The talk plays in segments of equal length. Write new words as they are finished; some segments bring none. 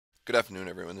Good afternoon,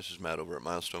 everyone. This is Matt over at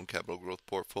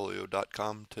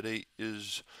MilestoneCapitalGrowthPortfolio.com. Today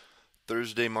is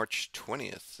Thursday, March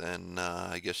 20th, and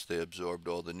I guess they absorbed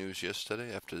all the news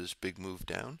yesterday after this big move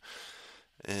down.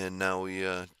 And now we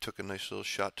took a nice little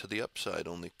shot to the upside.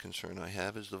 Only concern I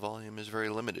have is the volume is very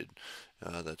limited.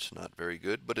 That's not very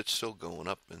good, but it's still going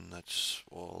up, and that's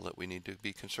all that we need to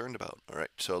be concerned about. All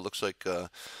right, so it looks like the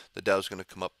Dow's going to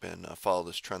come up and follow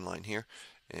this trend line here,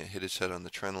 and hit its head on the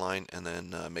trend line, and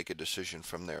then make a decision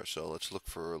from there. So let's look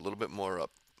for a little bit more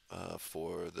up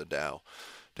for the Dow.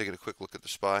 Taking a quick look at the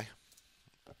SPY.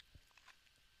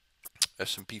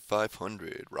 S&P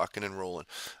 500, rocking and rolling.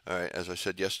 All right, as I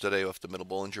said yesterday, off the middle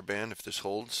Bollinger Band, if this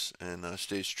holds and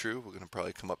stays true, we're going to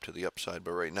probably come up to the upside.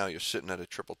 But right now, you're sitting at a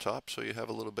triple top, so you have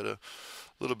a little bit of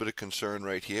concern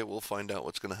right here. We'll find out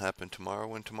what's going to happen tomorrow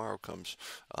when tomorrow comes.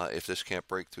 If this can't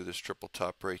break through this triple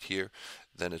top right here,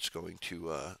 then it's going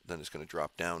to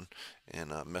drop down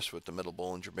and mess with the middle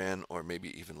Bollinger Band, or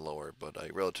maybe even lower. But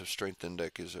a relative strength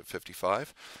index is at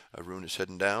 55. RUN is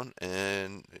heading down,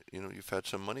 and you've had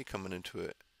some money coming into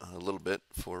it a little bit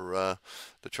for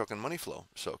the truck and money flow.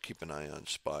 So keep an eye on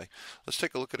SPY. Let's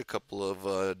take a look at a couple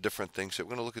of different things. We're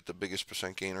going to look at the biggest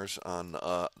percent gainers on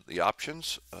the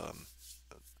options.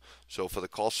 So for the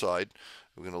call side,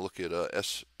 we're going to look at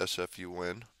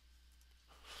SFUN.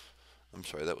 I'm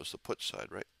sorry, that was the put side,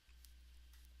 right?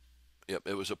 Yep,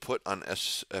 it was a put on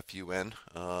SFUN,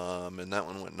 and that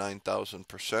one went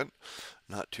 9,000%.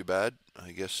 Not too bad.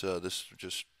 I guess this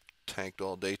just tanked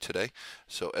all day today.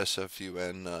 So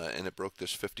SFUN, and it broke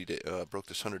this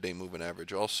 100-day moving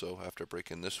average also after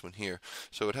breaking this one here.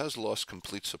 So it has lost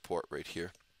complete support right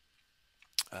here.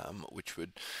 Which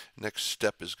would, next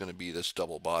step is going to be this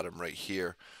double bottom right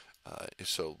here.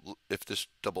 So if this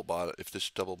double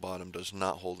bottom does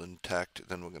not hold intact,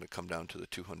 then we're going to come down to the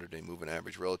 200-day moving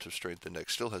average. Relative strength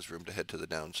index still has room to head to the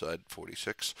downside,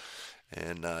 46,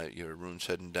 and your RUN's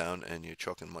heading down, and you're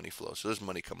chucking money flow. So there's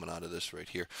money coming out of this right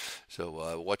here.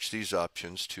 So watch these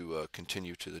options to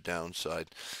continue to the downside.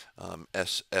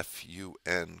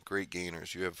 SFUN, great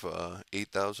gainers. You have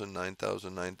 8,000,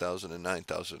 9,000, 9,000, and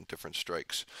 9,000 different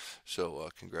strikes. So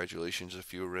congratulations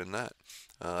if you were in that.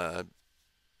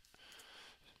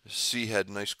 C had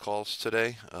nice calls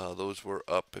today. Those were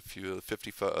up. If you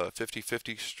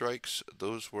 50-50 strikes,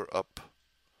 those were up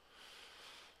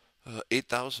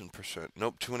 8,000%.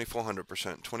 Nope,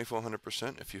 2,400%.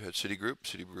 2,400% if you had Citigroup.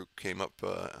 Citigroup came up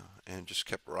and just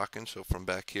kept rocking. So from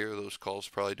back here, those calls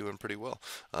probably doing pretty well.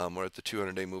 We're at the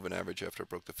 200-day moving average after it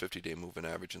broke the 50-day moving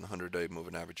average, and the 100-day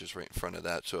moving average is right in front of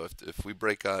that. So if we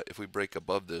break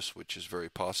above this, which is very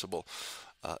possible,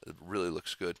 it really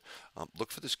looks good.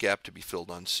 Look for this gap to be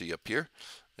filled on C up here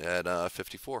at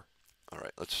 54. All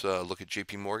right, let's look at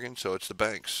JP Morgan. So it's the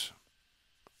banks.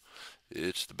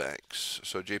 It's the banks.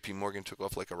 So JP Morgan took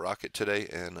off like a rocket today,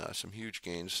 and some huge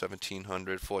gains,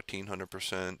 1,700,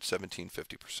 1,400%,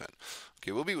 1,750%.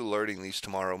 Okay, we'll be alerting these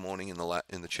tomorrow morning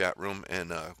in the chat room,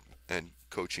 and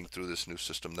coaching through this new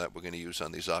system that we're going to use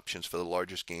on these options for the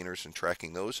largest gainers and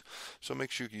tracking those. So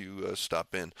make sure you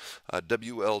stop in.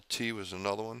 WLT was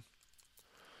another one.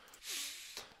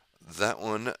 That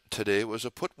one today was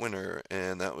a put winner,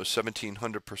 and that was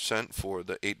 1,700% for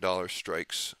the $8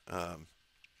 strikes.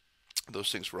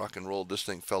 Those things rock and rolled. This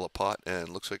thing fell apart, and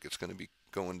looks like it's going to be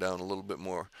going down a little bit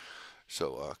more.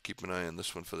 So keep an eye on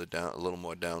this one for a little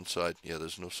more downside. Yeah,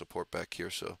 there's no support back here,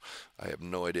 so I have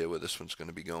no idea where this one's going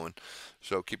to be going.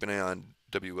 So keep an eye on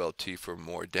WLT for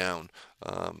more down.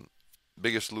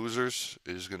 Biggest losers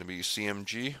is going to be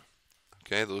CMG.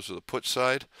 Okay, those are the put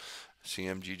side.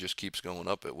 CMG just keeps going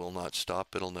up. It will not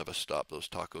stop. It'll never stop. Those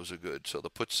tacos are good. So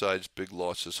the put side's big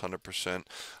losses, 100%.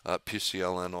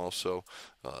 PCLN also.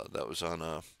 That was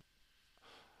on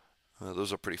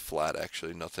those are pretty flat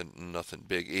actually. Nothing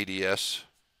big.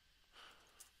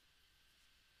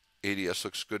 ADS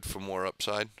looks good for more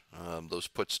upside. Those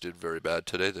puts did very bad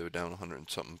today. They were down 100 and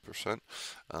something percent.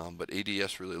 But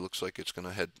ADS really looks like it's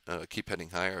going to keep heading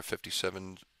higher.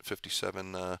 57,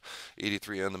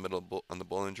 83 on the middle on the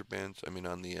Bollinger Bands. I mean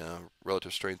on the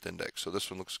relative strength index. So this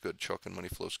one looks good. Chalk and money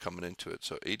flows coming into it.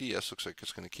 So ADS looks like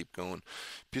it's going to keep going.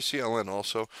 PCLN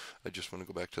also. I just want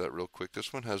to go back to that real quick.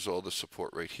 This one has all the support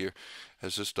right here.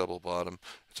 Has this double bottom.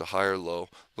 It's a higher low.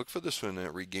 Look for this one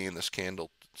to regain this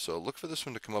candle. So look for this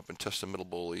one to come up and test the middle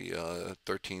bully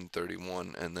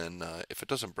 1331, and then if it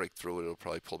doesn't break through it, it'll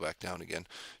probably pull back down again.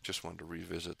 Just wanted to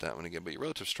revisit that one again. But your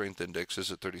relative strength index is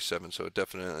at 37, so it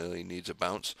definitely needs a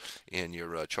bounce, and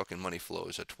your chalk and money flow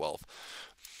is at 12.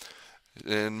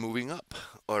 And moving up.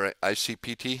 All right,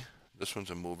 ICPT. This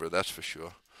one's a mover, that's for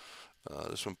sure.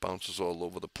 This one bounces all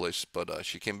over the place, but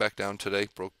she came back down today,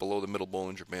 broke below the middle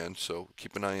Bollinger Band, so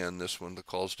keep an eye on this one. The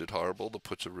calls did horrible, the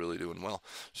puts are really doing well.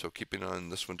 So keep an eye on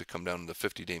this one to come down to the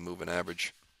 50-day moving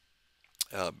average.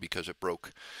 Because it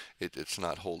broke, it's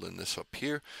not holding this up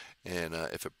here, and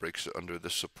if it breaks under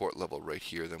this support level right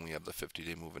here, then we have the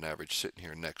 50-day moving average sitting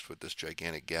here next with this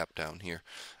gigantic gap down here.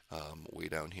 Way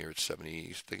down here it's 70,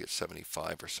 I think it's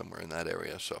 75 or somewhere in that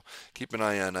area. So keep an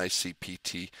eye on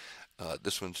ICPT.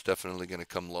 This one's definitely going to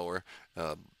come lower.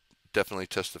 Definitely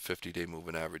test the 50-day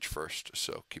moving average first,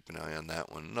 so keep an eye on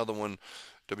that one. Another one,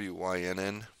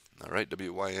 WYNN. All right,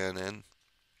 WYNN.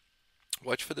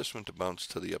 Watch for this one to bounce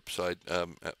to the upside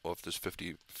off this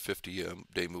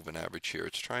 50-day moving average here.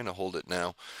 It's trying to hold it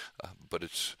now, but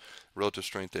its relative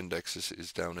strength index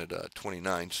is down at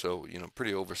 29, so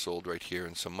pretty oversold right here,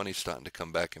 and some money's starting to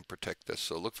come back and protect this.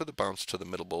 So look for the bounce to the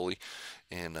middle bully,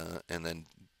 and then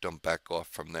dump back off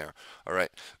from there. All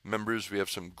right, members, we have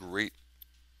some great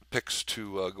picks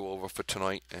to go over for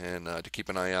tonight, and to keep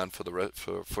an eye on for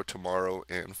tomorrow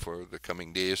and for the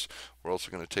coming days. We're also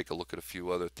going to take a look at a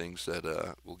few other things that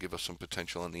will give us some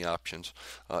potential on the options.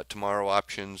 Tomorrow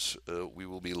options, we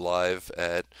will be live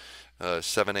at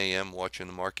 7 a.m. watching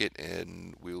the market,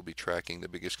 and we will be tracking the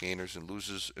biggest gainers and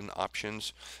losers in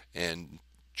options and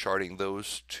charting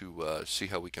those to see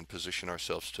how we can position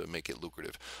ourselves to make it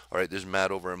lucrative. All right, this is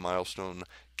Matt over at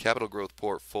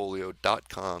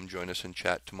MilestoneCapitalGrowthPortfolio.com. Join us in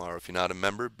chat tomorrow. If you're not a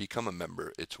member, become a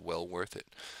member. It's well worth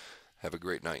it. Have a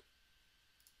great night.